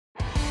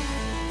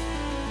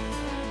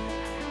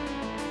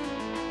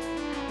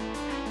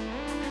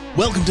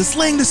Welcome to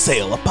Slaying the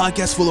Sale, a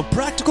podcast full of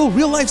practical,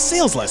 real-life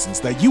sales lessons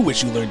that you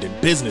wish you learned in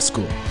business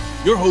school.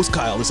 Your host,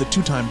 Kyle, is a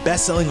two-time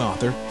best-selling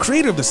author,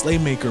 creator of the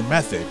Slaymaker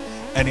method,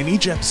 and in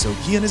each episode,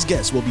 he and his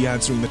guests will be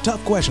answering the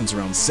tough questions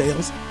around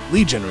sales,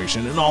 lead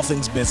generation, and all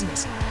things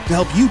business to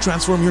help you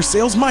transform your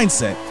sales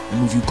mindset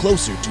and move you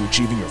closer to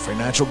achieving your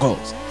financial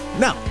goals.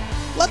 Now,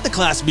 let the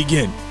class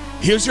begin.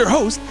 Here's your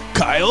host,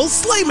 Kyle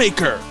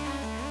Slaymaker.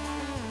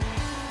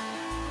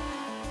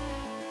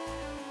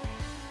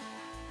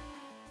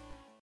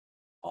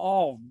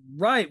 All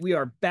right, we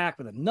are back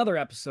with another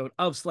episode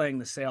of Slaying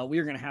the Sale. We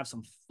are going to have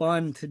some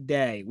fun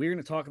today. We're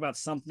going to talk about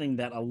something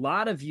that a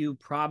lot of you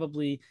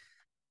probably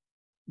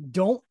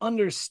don't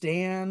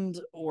understand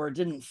or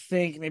didn't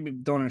think. Maybe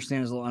don't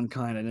understand is a little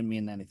unkind. I didn't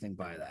mean anything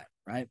by that,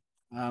 right?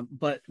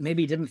 But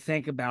maybe didn't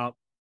think about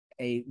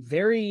a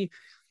very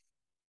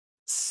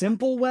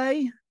simple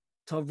way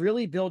to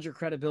really build your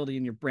credibility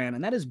in your brand,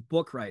 and that is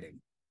book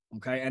writing.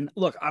 Okay, and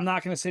look, I'm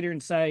not going to sit here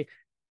and say,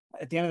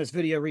 at the end of this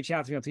video, reach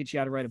out to me. I'll teach you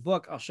how to write a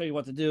book. I'll show you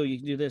what to do. You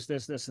can do this,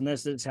 this, this, and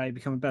this. This is how you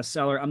become a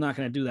bestseller. I'm not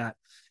going to do that.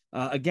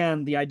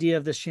 Again, the idea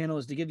of this channel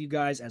is to give you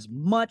guys as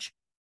much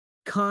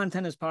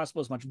content as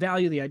possible, as much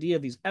value. The idea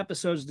of these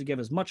episodes is to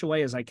give as much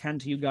away as I can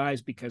to you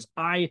guys because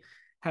I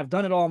have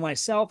done it all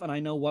myself and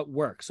I know what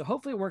works. So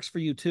hopefully it works for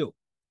you too.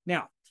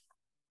 Now,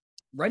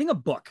 writing a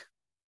book,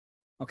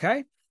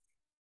 okay?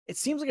 It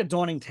seems like a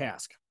daunting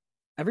task.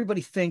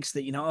 Everybody thinks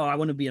that, oh, I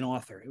want to be an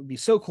author. It would be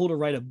so cool to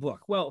write a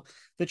book. Well,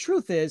 the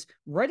truth is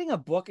writing a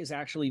book is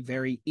actually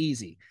very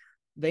easy.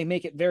 They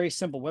make it very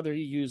simple, whether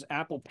you use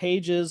Apple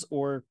Pages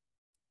or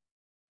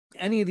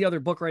any of the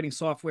other book writing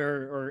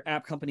software or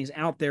app companies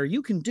out there,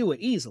 you can do it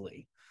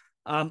easily.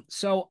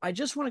 So I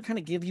just want to kind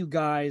of give you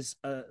guys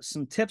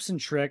some tips and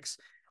tricks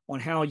on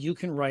how you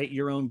can write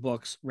your own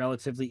books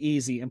relatively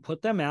easy and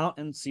put them out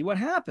and see what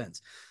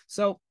happens.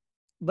 So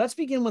let's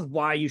begin with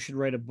why you should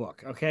write a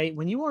book, okay?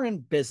 When you are in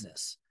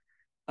business,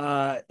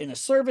 in a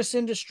service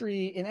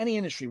industry, in any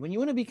industry, when you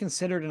want to be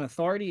considered an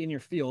authority in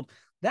your field,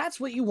 that's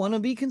what you want to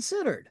be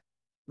considered,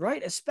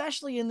 right?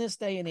 Especially in this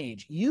day and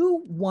age.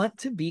 You want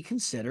to be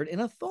considered an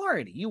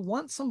authority. You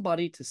want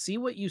somebody to see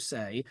what you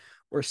say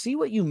or see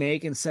what you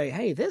make and say,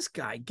 hey, this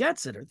guy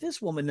gets it, or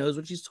this woman knows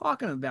what she's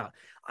talking about.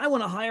 I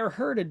want to hire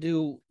her to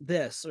do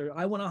this, or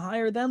I want to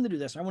hire them to do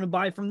this, or I want to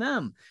buy from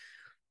them.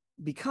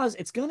 Because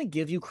it's going to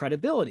give you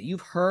credibility.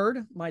 You've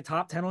heard my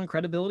top 10 on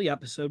credibility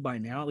episode by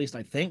now, at least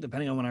I think,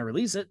 depending on when I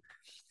release it.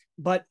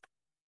 But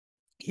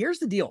here's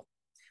the deal.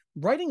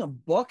 Writing a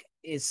book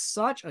is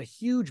such a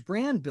huge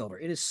brand builder.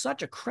 It is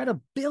such a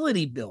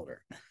credibility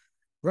builder,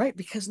 right?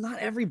 Because not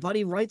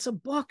everybody writes a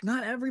book.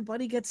 Not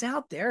everybody gets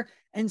out there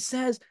and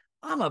says,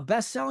 I'm a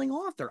best-selling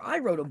author. I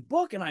wrote a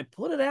book and I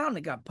put it out and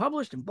it got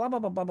published and blah, blah,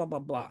 blah, blah, blah, blah,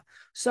 blah.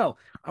 So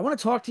I want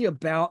to talk to you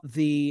about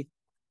the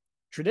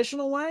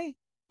traditional way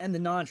and the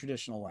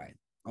non-traditional way,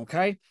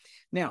 okay?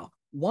 Now,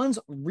 one's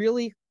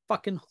really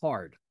fucking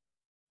hard,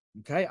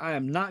 okay? I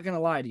am not going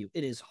to lie to you.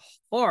 It is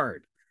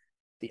hard.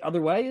 The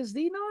other way is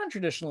the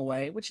non-traditional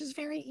way, which is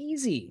very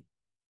easy.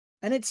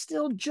 And it's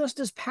still just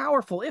as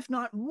powerful, if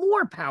not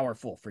more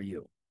powerful for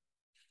you.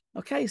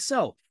 Okay,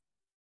 so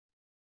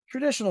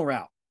traditional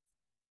route.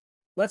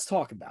 Let's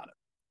talk about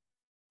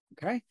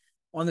it, okay?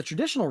 On the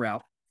traditional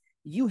route,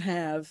 you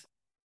have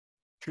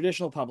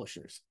traditional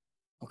publishers,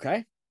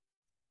 okay?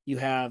 You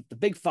have the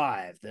big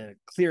five, the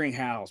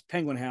Clearinghouse,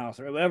 Penguin House,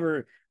 or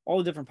whatever, all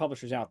the different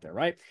publishers out there,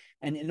 right?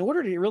 And in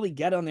order to really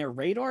get on their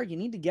radar, you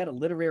need to get a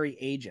literary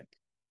agent.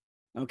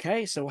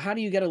 Okay, so how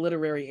do you get a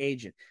literary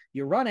agent?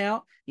 You run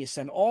out, you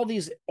send all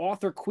these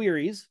author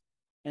queries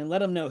and let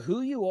them know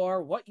who you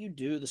are, what you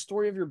do, the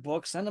story of your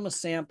book, send them a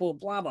sample,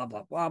 blah, blah,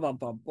 blah, blah, blah,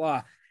 blah,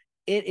 blah.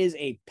 It is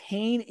a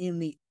pain in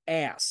the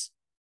ass.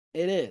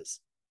 It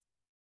is.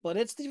 But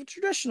it's the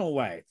traditional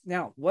way.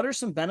 Now, what are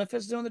some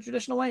benefits doing the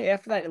traditional way?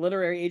 After that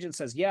literary agent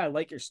says, yeah, I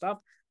like your stuff,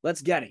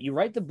 let's get it. You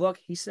write the book,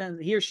 he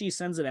or she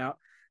sends it out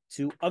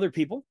to other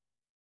people,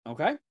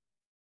 okay?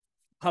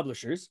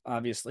 Publishers,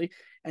 obviously,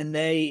 and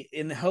they,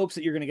 in the hopes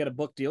that you're going to get a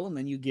book deal, and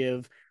then you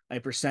give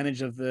a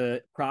percentage of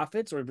the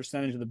profits or a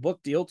percentage of the book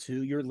deal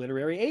to your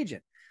literary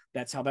agent.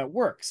 That's how that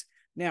works.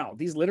 Now,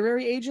 these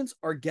literary agents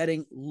are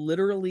getting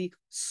literally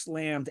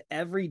slammed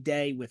every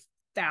day with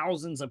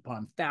thousands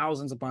upon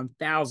thousands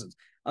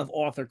of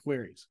author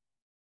queries.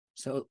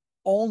 So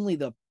only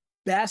the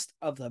best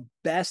of the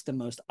best, the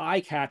most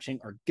eye-catching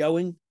are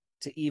going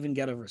to even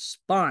get a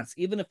response.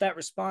 Even if that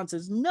response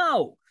is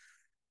no,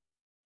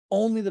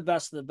 only the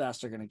best of the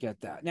best are going to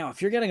get that. Now,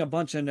 if you're getting a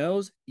bunch of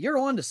no's, you're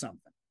on to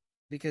something,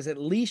 because at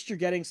least you're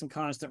getting some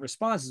constant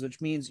responses,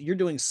 which means you're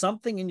doing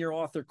something in your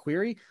author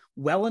query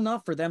well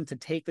enough for them to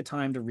take the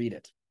time to read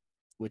it,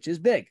 which is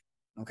big,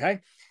 okay?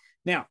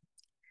 Now,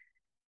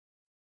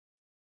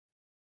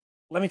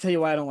 let me tell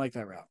you why I don't like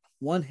that route.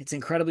 One, it's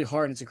incredibly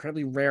hard and it's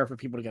incredibly rare for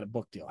people to get a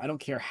book deal. I don't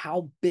care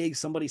how big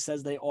somebody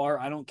says they are.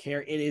 I don't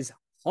care. It is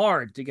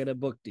hard to get a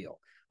book deal.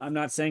 I'm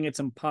not saying it's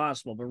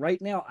impossible, but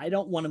right now I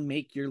don't want to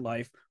make your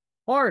life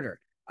harder.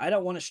 I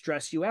don't want to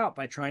stress you out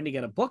by trying to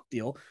get a book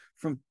deal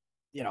from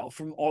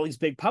all these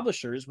big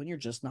publishers when you're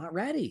just not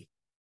ready.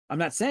 I'm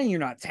not saying you're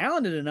not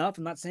talented enough.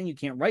 I'm not saying you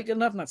can't write good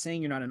enough. I'm not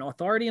saying you're not an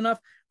authority enough.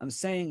 I'm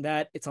saying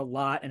that it's a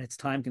lot and it's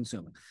time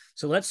consuming.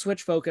 So let's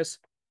switch focus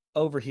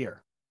over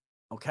here.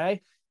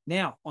 Okay.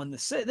 Now, on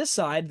this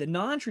side, the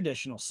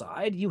non-traditional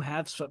side, you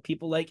have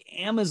people like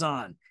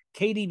Amazon,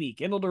 KDB,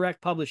 Kindle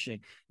Direct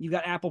Publishing. You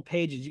got Apple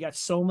Pages. You got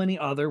so many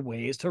other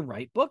ways to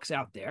write books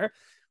out there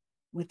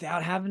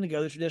without having to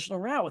go the traditional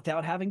route,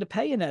 without having to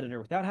pay an editor,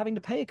 without having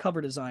to pay a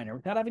cover designer,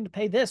 without having to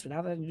pay this,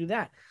 without having to do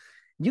that.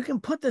 You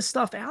can put this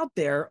stuff out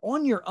there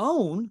on your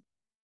own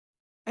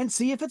and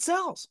see if it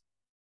sells.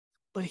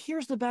 But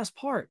here's the best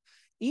part.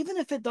 Even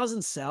if it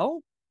doesn't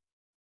sell,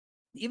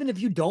 even if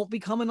you don't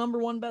become a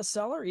 #1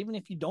 bestseller, even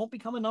if you don't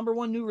become a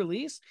 #1 new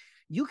release,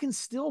 you can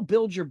still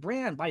build your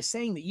brand by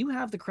saying that you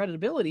have the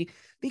credibility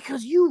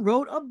because you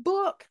wrote a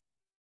book.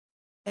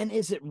 And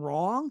is it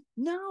wrong?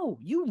 No,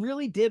 you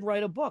really did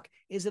write a book.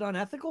 Is it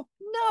unethical?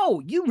 No,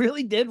 you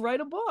really did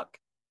write a book.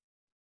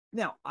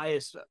 Now, I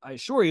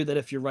assure you that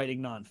if you're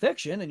writing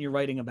nonfiction and you're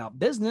writing about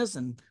business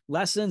and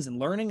lessons and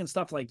learning and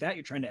stuff like that,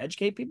 you're trying to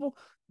educate people,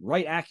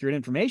 write accurate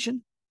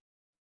information.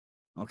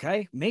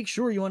 Okay, make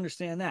sure you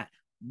understand that.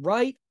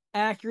 Write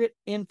accurate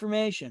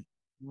information.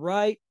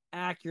 Write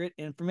accurate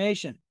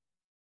information.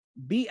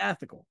 Be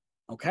ethical.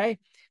 Okay.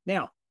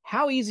 Now,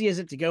 how easy is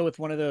it to go with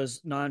one of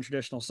those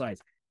non-traditional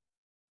sites?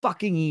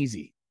 Fucking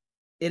easy.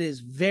 It is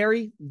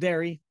very,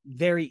 very,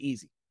 very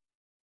easy.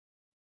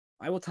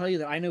 I will tell you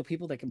that I know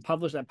people that can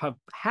publish, that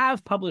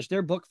have published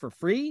their book for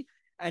free,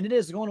 and it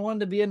is going on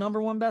to be a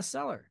 #1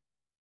 bestseller.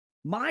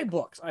 My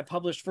books I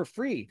published for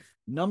free,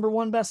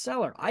 #1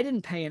 bestseller. I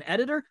didn't pay an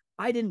editor.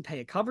 I didn't pay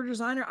a cover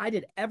designer. I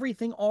did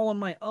everything all on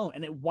my own,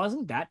 and it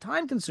wasn't that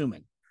time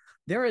consuming.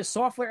 There is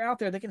software out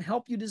there that can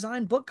help you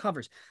design book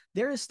covers.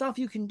 There is stuff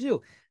you can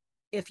do.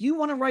 If you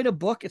want to write a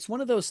book, it's one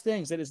of those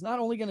things that is not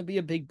only going to be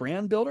a big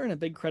brand builder and a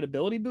big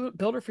credibility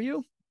builder for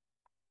you,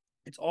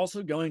 it's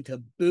also going to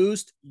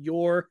boost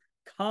your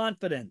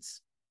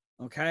confidence.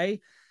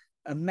 Okay.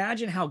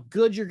 Imagine how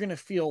good you're going to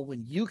feel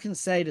when you can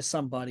say to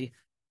somebody,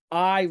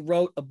 I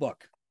wrote a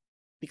book,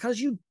 because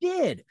you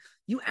did.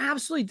 You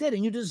absolutely did.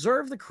 And you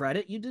deserve the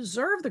credit. You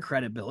deserve the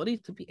credibility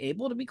to be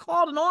able to be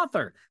called an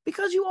author,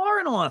 because you are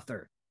an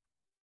author.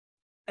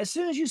 As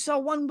soon as you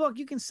sell one book,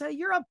 you can say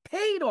you're a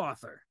paid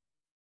author,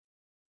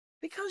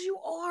 because you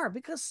are,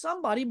 because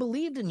somebody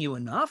believed in you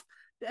enough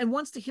and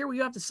wants to hear what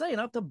you have to say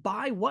enough to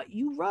buy what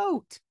you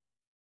wrote.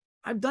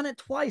 I've done it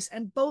twice,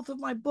 and both of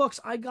my books,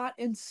 I got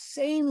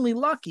insanely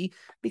lucky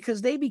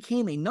because they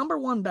became a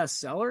 #1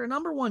 bestseller, a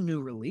 #1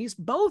 new release,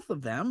 both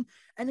of them,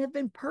 and have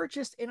been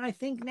purchased in, I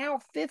think, now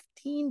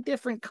 15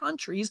 different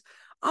countries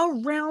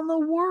around the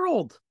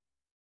world.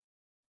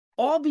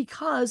 All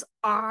because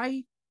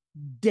I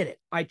did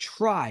it. I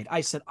tried.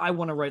 I said, I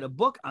want to write a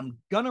book. I'm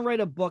going to write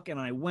a book. And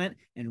I went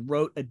and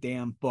wrote a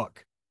damn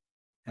book.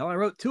 Hell, I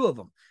wrote 2 of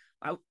them.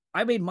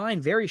 I made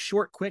mine very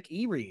short, quick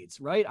e-reads,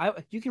 right?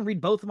 You can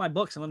read both of my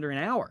books in under an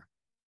hour.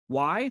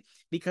 Why?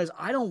 Because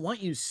I don't want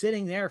you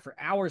sitting there for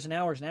hours and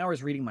hours and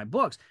hours reading my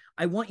books.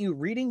 I want you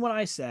reading what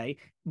I say,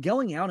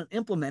 going out and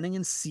implementing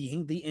and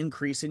seeing the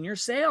increase in your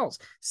sales,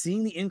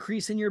 seeing the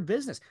increase in your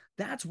business.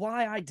 That's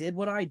why I did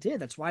what I did.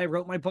 That's why I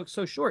wrote my book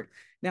so short.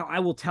 Now, I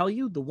will tell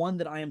you, the one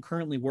that I am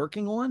currently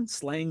working on,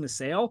 Slaying the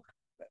Sale,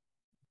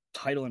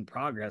 title in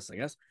progress, I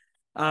guess.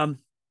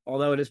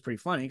 Although it is pretty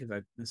funny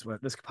because this is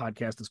what this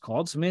podcast is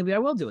called. So maybe I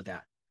will do with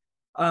that.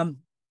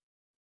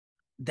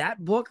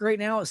 That book right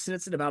now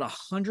sits at about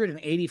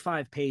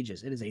 185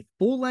 pages. It is a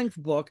full-length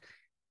book,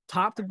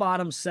 top to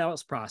bottom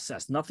sales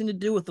process. Nothing to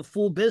do with the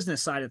full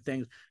business side of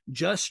things,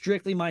 just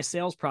strictly my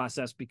sales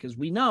process, because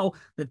we know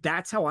that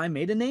that's how I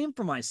made a name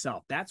for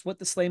myself. That's what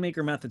the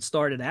Slaymaker method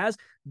started as.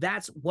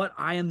 That's what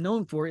I am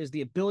known for, is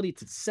the ability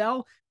to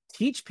sell,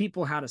 teach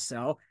people how to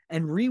sell,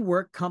 and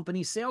rework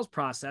company sales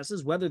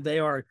processes, whether they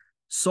are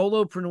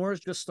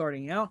solopreneurs just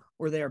starting out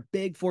or they are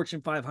big Fortune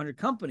 500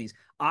 companies.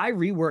 I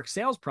rework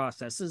sales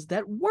processes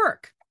that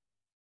work,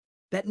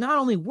 that not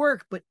only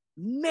work, but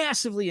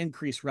massively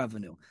increase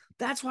revenue.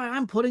 That's why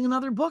I'm putting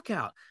another book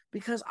out,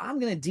 because I'm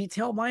going to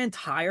detail my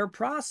entire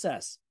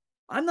process.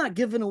 I'm not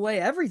giving away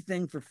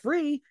everything for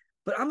free,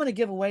 but I'm going to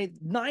give away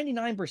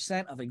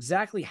 99% of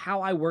exactly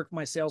how I work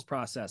my sales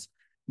process,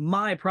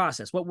 my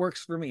process, what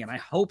works for me. And I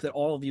hope that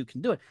all of you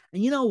can do it.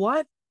 And you know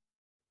what?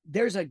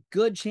 There's a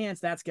good chance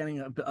that's getting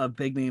a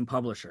big name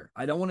publisher.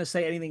 I don't want to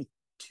say anything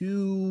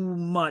too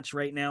much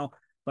right now,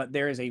 but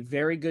there is a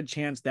very good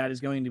chance that is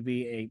going to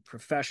be a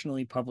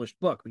professionally published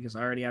book, because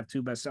I already have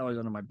 2 bestsellers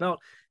under my belt.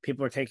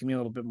 People are taking me a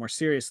little bit more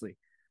seriously.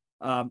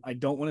 I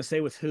don't want to say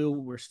with who.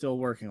 We're still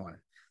working on it,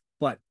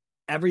 but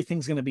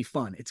everything's going to be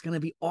fun. It's going to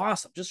be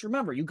awesome. Just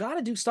remember, you got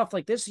to do stuff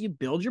like this so you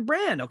build your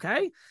brand,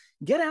 okay?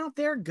 Get out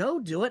there,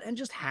 go do it, and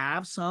just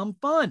have some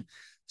fun.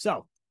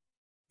 So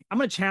I'm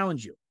going to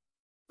challenge you.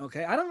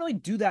 Okay. I don't really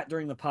do that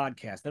during the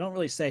podcast. I don't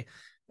really say,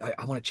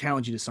 I want to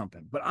challenge you to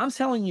something, but I'm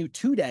telling you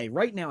today,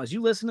 right now, as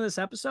you listen to this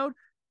episode,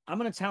 I'm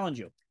going to challenge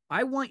you.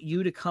 I want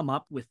you to come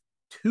up with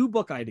 2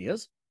 book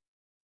ideas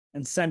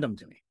and send them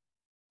to me.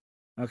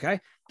 Okay. I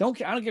don't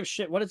give a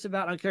shit what it's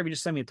about. I don't care if you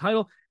just send me a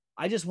title.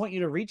 I just want you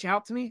to reach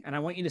out to me, and I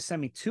want you to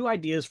send me 2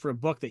 ideas for a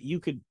book that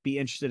you could be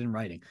interested in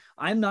writing.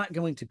 I'm not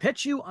going to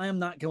pitch you. I am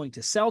not going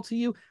to sell to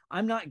you.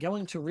 I'm not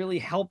going to really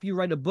help you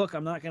write a book.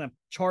 I'm not going to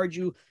charge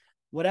you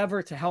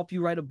whatever to help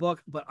you write a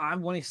book, but I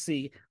want to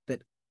see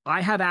that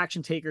I have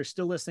action takers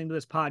still listening to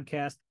this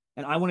podcast,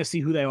 and I want to see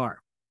who they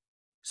are.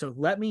 So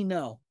let me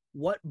know,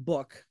 what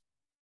book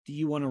do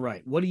you want to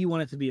write? What do you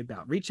want it to be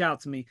about? Reach out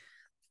to me.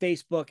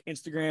 Facebook,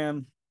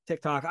 Instagram,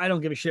 TikTok. I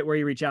don't give a shit where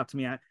you reach out to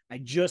me at. I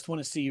just want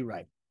to see you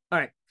write. All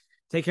right.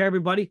 Take care,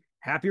 everybody.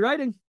 Happy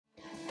writing.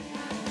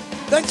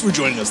 Thanks for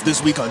joining us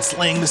this week on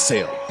Slaying the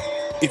Sale.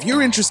 If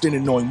you're interested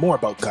in knowing more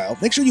about Kyle,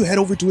 make sure you head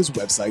over to his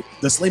website,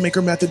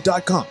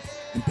 theslaymakermethod.com,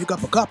 and pick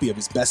up a copy of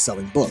his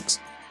best-selling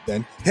books.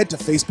 Then head to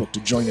Facebook to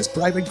join his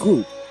private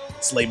group,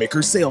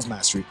 Slaymaker Sales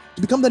Mastery,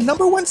 to become the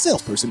 #1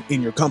 salesperson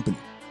in your company.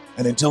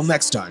 And until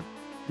next time,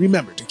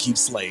 remember to keep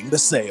slaying the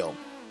sale.